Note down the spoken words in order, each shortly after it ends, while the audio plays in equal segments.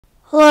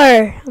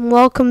Hello and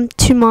welcome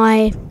to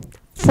my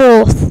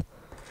fourth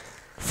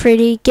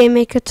 3D Game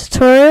Maker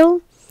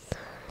tutorial.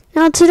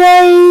 Now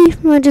today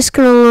we're just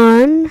going to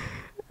learn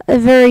a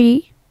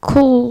very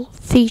cool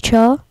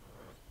feature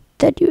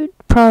that you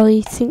would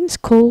probably think is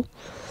cool.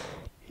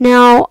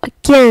 Now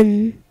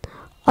again,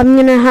 I'm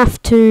going to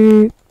have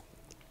to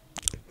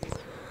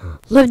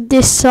load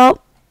this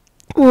up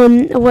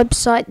on a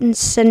website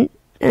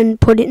and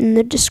put it in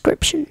the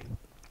description.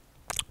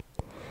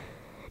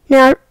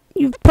 Now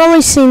you've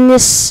probably seen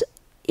this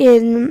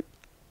in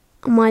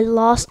my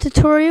last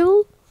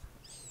tutorial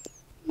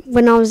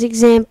when I was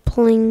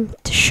exampling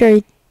to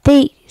show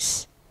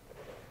these.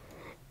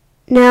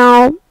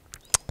 Now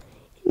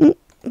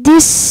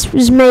this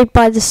was made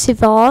by the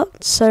Civ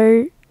Art,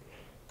 so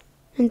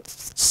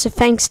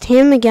thanks to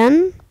him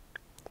again.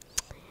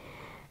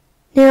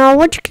 Now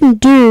what you can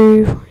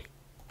do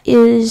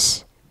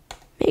is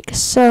make a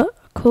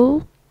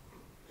circle,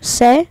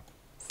 say,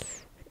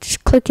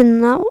 just click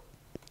in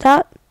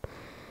that.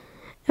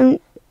 And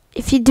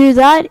if you do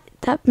that,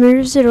 that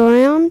moves it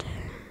around.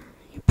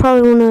 You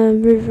probably want to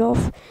move it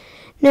off.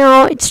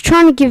 Now, it's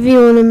trying to give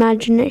you an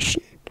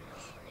imagination.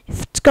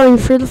 If it's going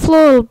through the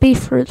floor, it'll be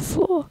through the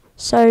floor.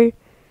 So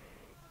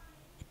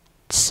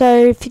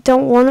if you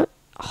don't want it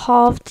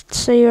halved,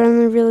 so you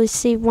only really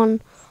see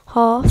one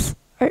half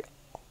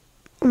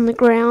on the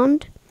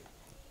ground,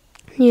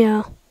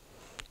 yeah, you're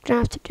gonna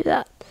have to do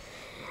that.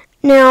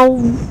 Now,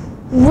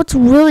 what's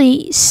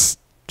really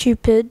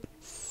stupid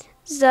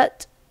is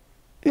that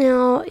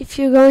now, if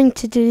you're going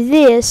to do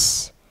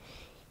this,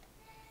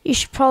 you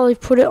should probably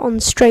put it on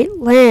straight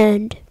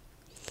land,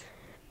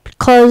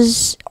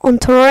 because on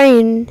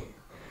terrain,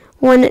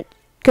 when it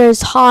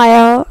goes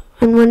higher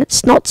and when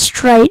it's not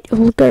straight, it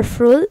will go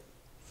through it.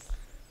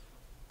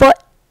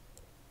 But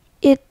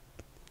as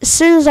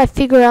soon as I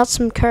figure out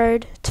some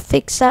code to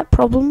fix that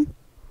problem,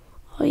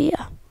 oh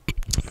yeah.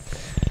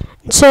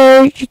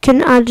 So you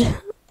can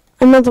add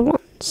another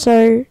one.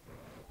 So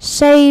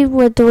say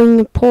we're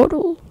doing a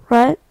portal,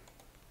 right?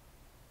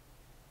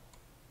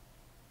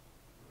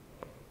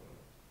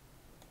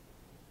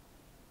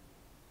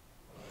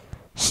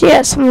 So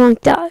yeah, something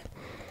like that.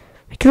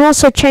 We can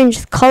also change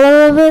the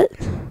color of it.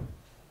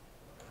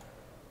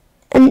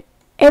 And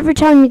every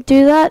time you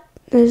do that,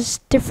 there's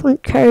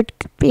different code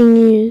being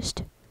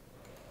used.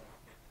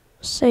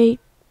 Say,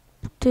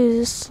 do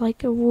this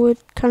like a wood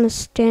kind of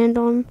stand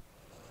on.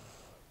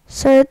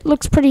 So it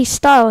looks pretty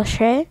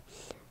stylish, eh?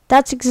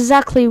 That's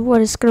exactly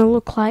what it's going to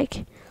look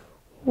like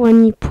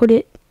when you put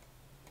it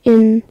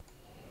in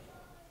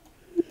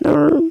the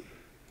room.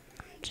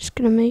 I'm just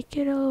going to make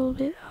it a little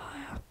bit higher.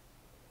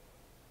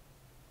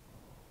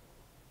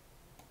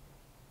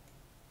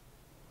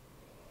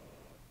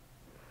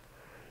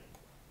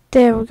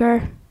 There we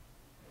go.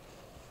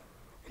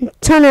 And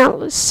turn out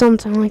with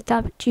something like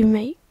that, but you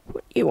make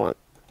what you want.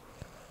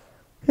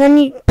 Then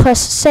you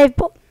press the save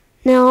button.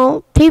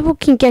 Now, people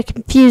can get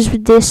confused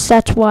with this,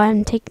 that's why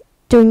I'm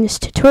doing this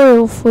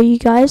tutorial for you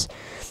guys.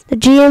 The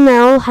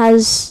GML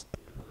has,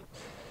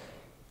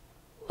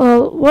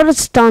 well, what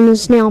it's done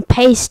is now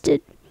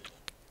pasted,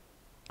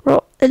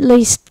 or at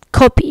least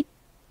copied.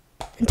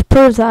 And to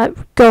prove that,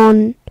 go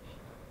on.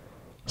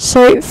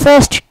 So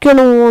first you're going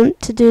to want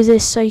to do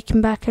this so you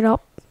can back it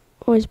up.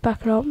 Always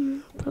back it up.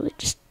 Probably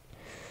just.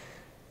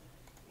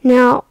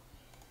 Now,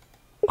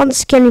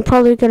 once again, you're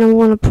probably going to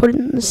want to put it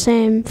in the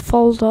same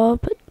folder,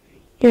 but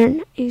you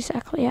don't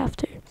exactly have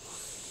to.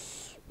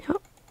 Now,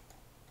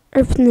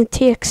 open the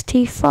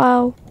txt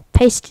file,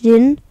 paste it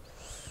in.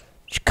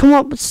 Just come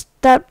up with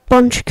that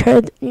bunch of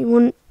code that you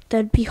want.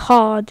 That'd be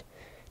hard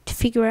to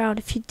figure out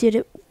if you did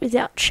it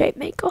without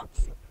ShapeMaker.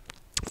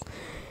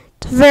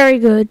 It's very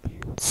good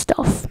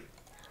stuff.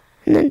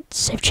 And then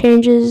save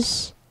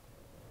changes.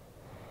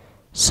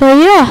 So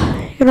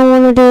yeah, you're gonna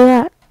want to do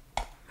that.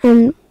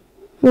 And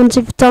once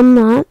you've done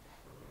that,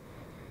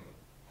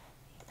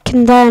 you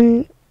can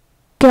then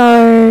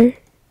go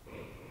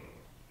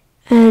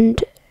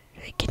and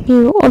make a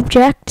new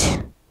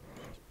object.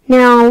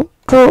 Now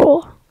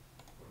draw.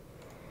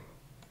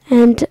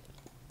 And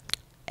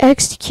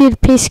execute a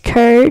piece of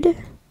code.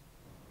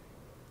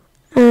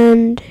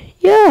 And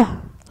yeah,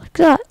 like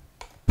that.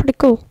 Pretty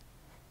cool.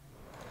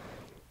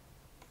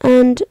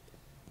 And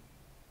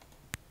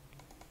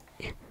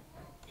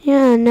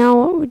yeah, now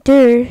what we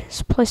do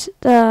is place it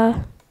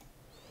there,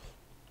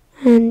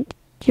 and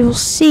you'll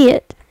see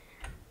it.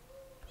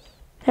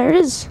 There it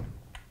is.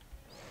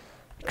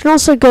 You can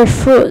also go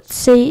through it.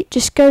 See, it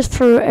just goes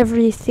through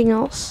everything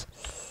else.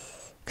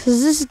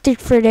 Because this is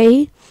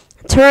D3D.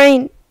 The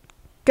terrain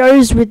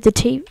goes with the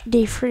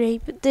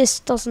D3D, but this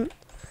doesn't.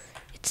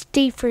 It's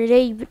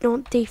D3D, but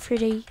not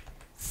D3D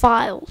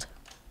filed.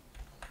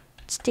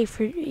 It's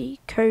D3D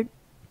coded.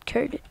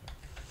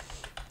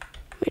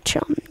 Which,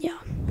 yeah.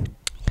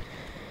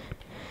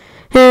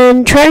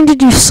 And trying to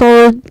do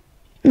solid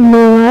and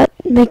all that,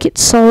 make it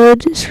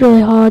solid, is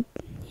really hard.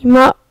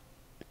 I'm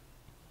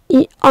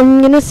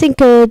gonna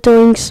think of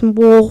doing some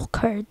wall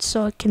code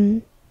so I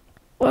can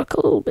work a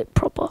little bit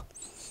proper.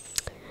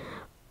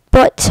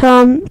 But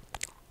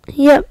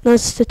Yep,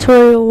 that's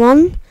tutorial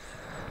 1.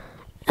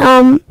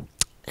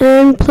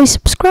 And please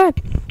subscribe.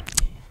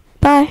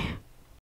 Bye.